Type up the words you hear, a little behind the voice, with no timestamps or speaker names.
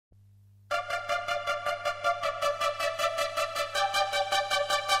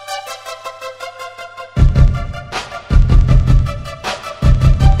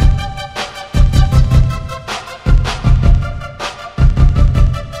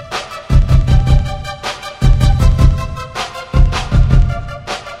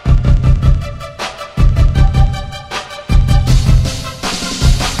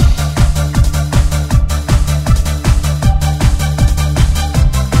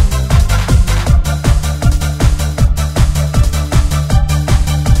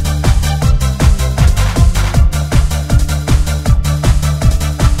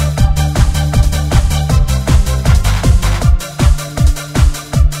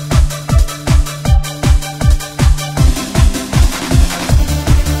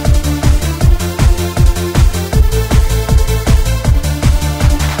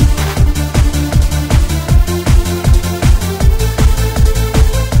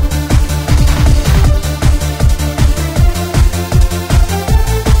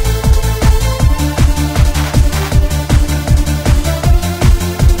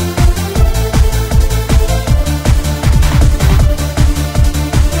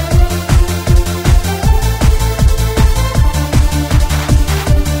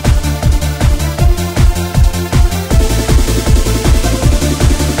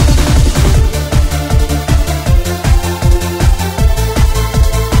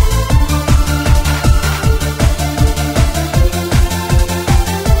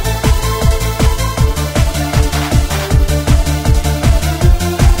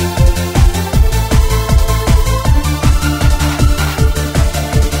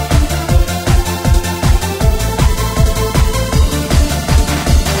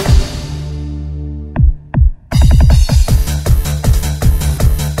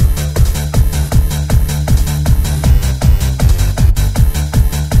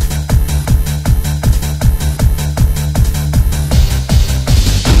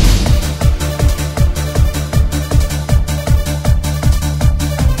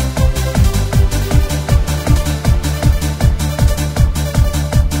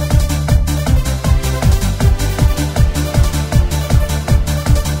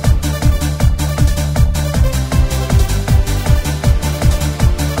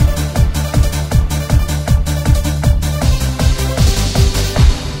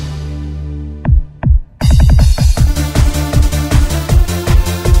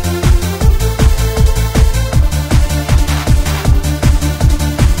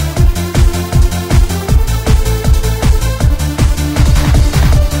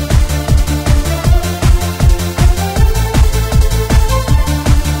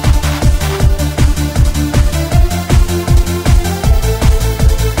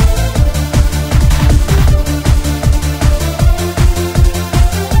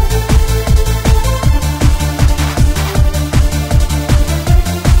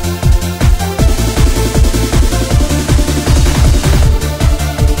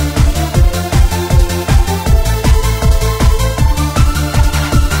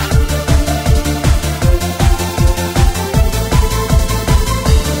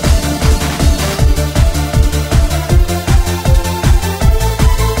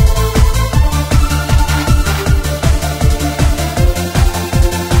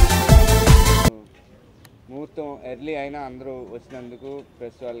మొత్తం ఎర్లీ అయినా అందరూ వచ్చినందుకు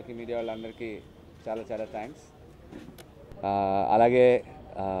ప్రెస్ వాళ్ళకి మీడియా వాళ్ళందరికీ చాలా చాలా థ్యాంక్స్. అలాగే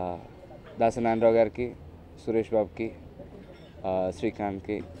దాసనారాయణరావు గారికి, సురేష్ బాబుకి,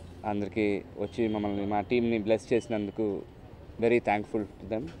 శ్రీకాంత్కి అందరికీ వచ్చి మమ్మల్ని మా టీంని బ్లెస్ చేసినందుకు very thankful to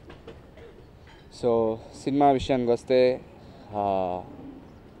them. So cinema విషయానికి వస్తే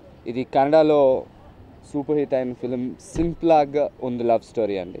ఇది కన్నడలో సూపర్ హిట్ అయిన ఫిలిం సింప్లాగా ఉంది లవ్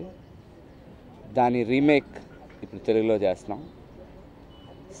స్టోరీ అండి. దాని రీమేక్ ఇప్పుడు తెలుగులో చేస్తున్నాం.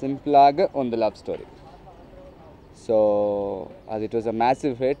 సింప్లాగా ఉంది లవ్ స్టోరీ. సో అది it was a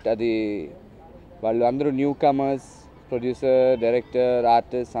massive hit. అది వాళ్ళు అందరూ new comers, producer, director,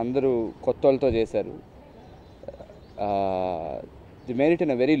 artist అందరూ కొత్త వాళ్ళతో చేశారు. The made it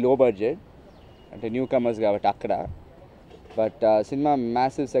in a very low budget, అంటే న్యూ కమర్స్ కాబట్టి అక్కడ. బట్ సినిమా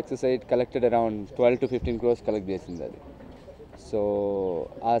మ్యాసివ్ సక్సెస్ అయ్యి collected around 12 to 15 crores collect చేసింది అది. సో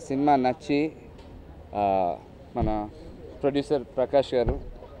ఆ సినిమా నచ్చి మన ప్రొడ్యూసర్ ప్రకాష్ గారు,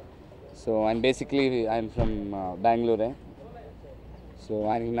 సో ఆయన బేసిక్లీ ఆయన ఫ్రమ్ బెంగళూరే. సో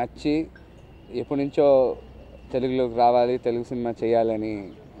ఆయనకి నచ్చి ఎప్పటి నుంచో తెలుగులోకి రావాలి, తెలుగు సినిమా చేయాలని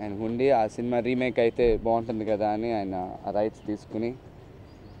ఆయనకు ఉండి, ఆ సినిమా రీమేక్ అయితే బాగుంటుంది కదా అని ఆయన ఆ రైట్స్ తీసుకుని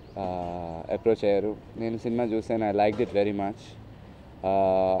అప్రోచ్ అయ్యారు. నేను సినిమా చూసాను, I liked it very much.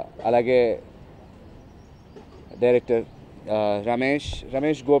 అలాగే డైరెక్టర్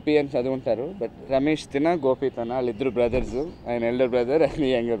రమేష్ గోపి అని చదువుంటారు, బట్ రమేష్ గోపి వాళ్ళిద్దరు బ్రదర్స్. ఆయన elder brother and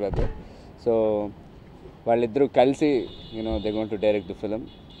younger brother. So వాళ్ళిద్దరూ కలిసి they going to direct the film.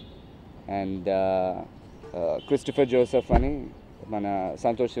 And Christopher Joseph అని మన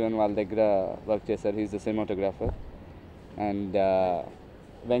సంతోష్ శివన్ వాళ్ళ దగ్గర వర్క్ చేశారు, he's the cinematographer. And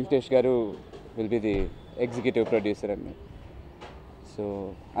Venkatesh గారు will be the executive producer అండి. సో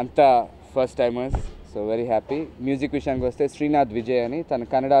అంతా first timers, so very happy. Music విషయానికి వస్తే శ్రీనాథ్ విజయ్ అని తన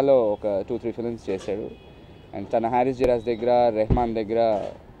కన్నడలో ఒక 2-3 ఫిల్మ్స్ చేశాడు. అండ్ తన హారిస్ జరాస్ దగ్గర, రెహమాన్ దగ్గర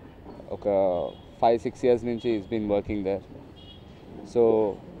ఒక 5-6 years నుంచి is been working there. So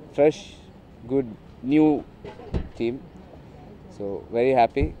fresh, good, new team. So very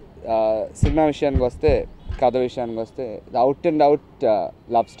happy. Cinema విషయానికి వస్తే, కథ విషయానికి వస్తే out and out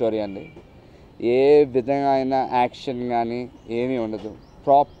love story అండి. ఏ విధంగా అయినా యాక్షన్ కానీ ఏమీ ఉండదు,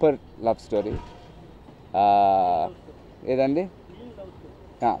 ప్రాపర్ లవ్ స్టోరీ. ఏదండి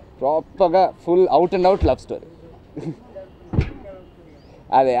ప్రాపర్గా full out and out love story.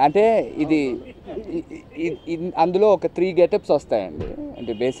 అదే అంటే ఇది అందులో ఒక 3 గెటప్స్ వస్తాయండి.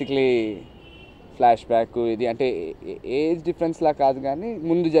 అంటే బేసిక్లీ ఫ్లాష్ బ్యాక్, ఇది అంటే ఏజ్ డిఫరెన్స్లా కాదు కానీ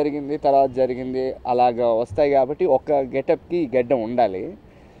ముందు జరిగింది తర్వాత జరిగింది అలాగా వస్తాయి కాబట్టి ఒక గెటప్కి గెడ్డం ఉండాలి.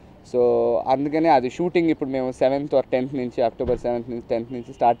 సో అందుకనే అది షూటింగ్ ఇప్పుడు మేము 7th or 10th నుంచి, October 7th నుంచి 10th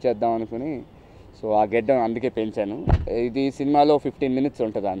నుంచి స్టార్ట్ చేద్దాం అనుకుని, సో ఆ గెడ్డం అందుకే పెంచాను. ఇది సినిమాలో 15 minutes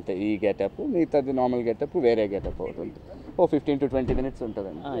ఉంటుంది అంతే ఈ గెటప్. మిగతాది నార్మల్ గెటప్, వేరే గెటప్ అవుతుంది. 15 to 20 minutes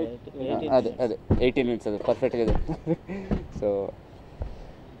ఉంటుందండి. అదే 18 minutes, అది పర్ఫెక్ట్గా చెప్తాను. సో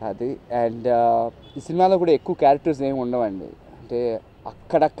అది. అండ్ ఈ సినిమాలో కూడా ఎక్కువ క్యారెక్టర్స్ ఏమి ఉండవండి. అంటే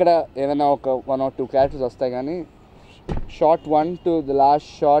అక్కడక్కడ ఏదైనా ఒక 1 or 2 క్యారెక్టర్స్ వస్తాయి కానీ short 1 to the last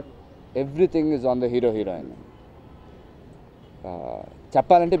shot everything is on the heroine.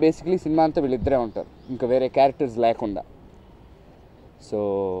 చెప్పాలంటే బేసిక్లీ సినిమా అంతా వీళ్ళిద్దరే ఉంటారు, ఇంకా వేరే క్యారెక్టర్స్ లేకుండా. So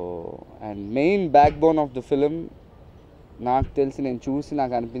and main back bone of the film నాకు తెలిసి, నేను చూసి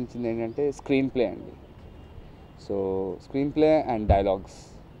నాకు అనిపించింది ఏంటంటే స్క్రీన్ ప్లే అండి. So screen play and dialogues,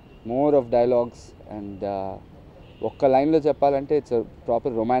 more of dialogues. And ఒక్క లైన్లో చెప్పాలంటే it's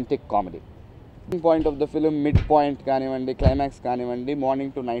proper romantic comedy. Point of the film, mid point కానివ్వండి, క్లైమాక్స్ కానివ్వండి,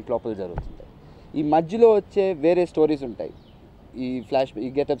 మార్నింగ్ టు నైట్ లోపల జరుగుతుంటాయి. ఈ మధ్యలో వచ్చే వేరే స్టోరీస్ ఉంటాయి, ఈ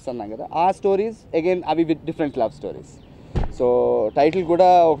గెటప్స్ అన్నాం కదా, ఆ స్టోరీస్ అగైన్ అవి with different love stories. So title కూడా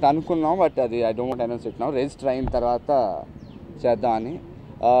ఒకటి అనుకున్నాం, బట్ అది I don't announce it now, register అయిన తర్వాత చేద్దామని.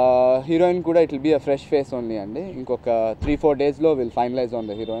 హీరోయిన్ కూడా it will be a fresh face only అండి. ఇంకొక 3-4 daysలో will finalise on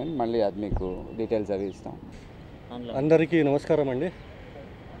the heroine. మళ్ళీ అది మీకు డీటెయిల్స్ అవి ఇస్తాం. అందరికీ నమస్కారం అండి.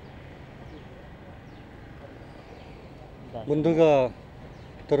 ముందుగా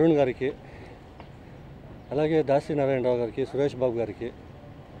తరుణ్ గారికి, అలాగే దాసి నారాయణరావు గారికి, సురేష్ బాబు గారికి,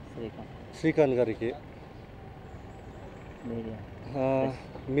 శ్రీకాంత్ గారికి,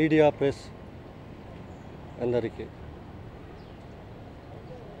 మీడియా ప్రెస్ అందరికీ.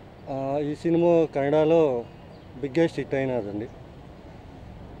 ఈ సినిమా కన్నడలో బిగ్గెస్ట్ హిట్ అయినదండి.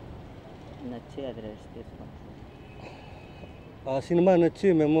 ఆ సినిమా నచ్చి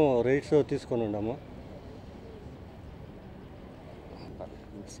మేము రైట్స్ తీసుకొని ఉన్నాము.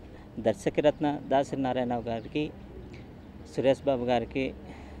 దర్శకరత్న దాసి నారాయణరావు గారికి, సురేష్ బాబు గారికి,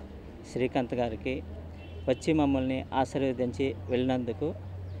 శ్రీకాంత్ గారికి వచ్చి మమ్మల్ని ఆశీర్వదించి వెళ్ళినందుకు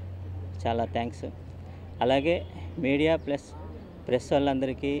చాలా థ్యాంక్స్. అలాగే మీడియా ప్రెస్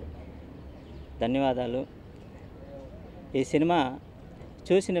వాళ్ళందరికీ ధన్యవాదాలు. ఈ సినిమా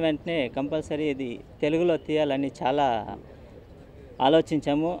చూసిన వెంటనే కంపల్సరీ ఇది తెలుగులో తీయాలని చాలా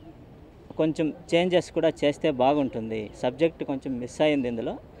ఆలోచించాము. కొంచెం చేంజెస్ కూడా చేస్తే బాగుంటుంది. సబ్జెక్ట్ కొంచెం మిస్ అయింది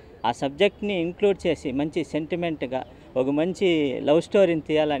ఇందులో. ఆ సబ్జెక్ట్ని ఇంక్లూడ్ చేసి మంచి సెంటిమెంట్గా ఒక మంచి లవ్ స్టోరీని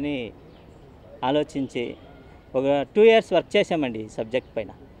తీయాలని ఆలోచించి ఒక 2 years వర్క్ చేసామండి ఈ సబ్జెక్ట్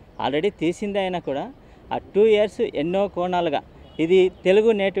పైన. ఆల్రెడీ తీసింది అయినా కూడా ఆ 2 years ఎన్నో కోణాలుగా ఇది తెలుగు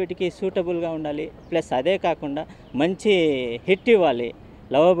నేటివిటీకి సూటబుల్గా ఉండాలి, ప్లస్ అదే కాకుండా మంచి హిట్ ఇవ్వాలి,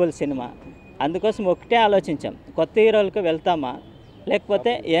 లవబుల్ సినిమా. అందుకోసం ఒకటే ఆలోచించాం, కొత్త హీరోలకు వెళ్తామా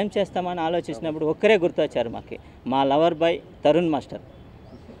లేకపోతే ఏం చేస్తామని ఆలోచించినప్పుడు ఒక్కరే గుర్తొచ్చారు మాకు, మా లవర్ బాయ్ తరుణ్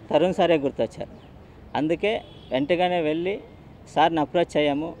సారే గుర్తొచ్చారు. అందుకే వెంటనే వెళ్ళి సార్ని అప్రోచ్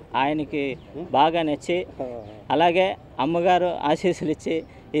అయ్యాము. ఆయనకి బాగా నచ్చి అలాగే అమ్మగారు ఆశీస్సులు ఇచ్చి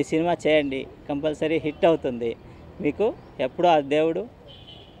ఈ సినిమా చేయండి, కంపల్సరీ హిట్ అవుతుంది, మీకు ఎప్పుడూ ఆ దేవుడు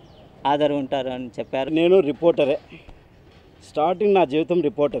ఆధారం ఉంటారు అని చెప్పారు. నేను రిపోర్టరే, స్టార్టింగ్ నా జీవితం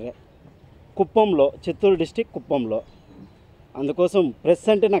రిపోర్టరే, కుప్పంలో, చిత్తూరు డిస్టిక్ కుప్పంలో. అందుకోసం ప్రెస్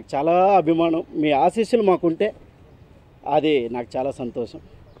అంటే నాకు చాలా అభిమానం. మీ ఆశీస్సులు మాకుంటే అది నాకు చాలా సంతోషం.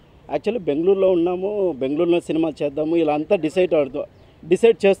 యాక్చువల్లీ బెంగళూరులో ఉన్నాము, బెంగళూరులో సినిమా చేద్దాము ఇలా అంతా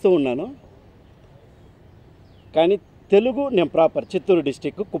డిసైడ్ చేస్తూ ఉన్నాను. కానీ తెలుగు నేను ప్రాపర్ చిత్తూరు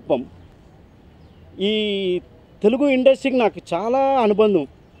డిస్టిక్ కుప్పం. ఈ తెలుగు ఇండస్ట్రీకి నాకు చాలా అనుబంధం.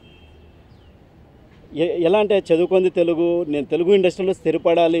 ఎలా అంటే చదువుకుంది తెలుగు, నేను తెలుగు ఇండస్ట్రీలో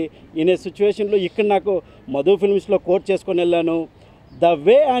స్థిరపడాలి అనే సిచ్యువేషన్లో ఇక్కడ నాకు మధు ఫిల్మ్స్లో కోట్ చేసుకొని వెళ్ళాను. ద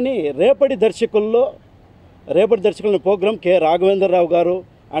వే అని రేపటి దర్శకుల్లో ప్రోగ్రాం కె రాఘవేంద్రరావు గారు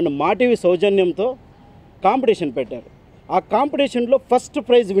అండ్ మా టీవీ సౌజన్యంతో కాంపిటీషన్ పెట్టారు. ఆ కాంపిటీషన్లో ఫస్ట్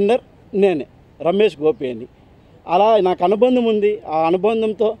ప్రైజ్ విన్నర్ నేనే, రమేష్ గోపి అని. అలా నాకు అనుబంధం ఉంది. ఆ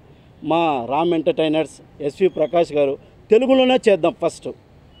అనుబంధంతో మా రామ్ ఎంటర్టైనర్స్ ఎస్వి ప్రకాష్ గారు తెలుగులోనే చేద్దాం ఫస్ట్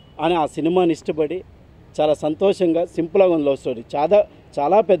అని ఆ సినిమాని ఇష్టపడి చాలా సంతోషంగా, సింపుల్గా ఉంది లవ్ స్టోరీ.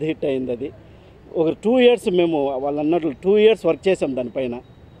 చాలా పెద్ద హిట్ అయింది అది. ఒక 2 years మేము వాళ్ళు అన్నట్లు 2 years వర్క్ చేసాం దానిపైన.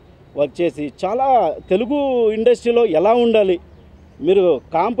 వర్క్ చేసి చాలా తెలుగు ఇండస్ట్రీలో ఎలా ఉండాలి, మీరు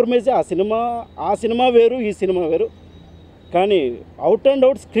కాంప్రమైజ్ ఆ సినిమా వేరు, ఈ సినిమా వేరు. కానీ out and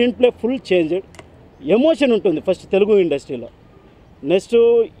out screen play full changed, emotion ఉంటుంది ఫస్ట్ తెలుగు ఇండస్ట్రీలో. నెక్స్ట్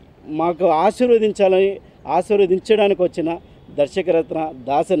మాకు ఆశీర్వదించడానికి వచ్చిన దర్శకరత్న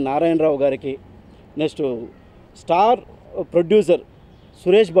దాసరి నారాయణరావు గారికి, next star producer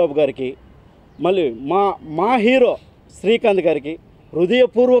Suresh Babu గారికి, మళ్ళీ మా హీరో శ్రీకాంత్ గారికి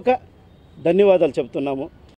హృదయపూర్వక ధన్యవాదాలు చెప్తున్నాము.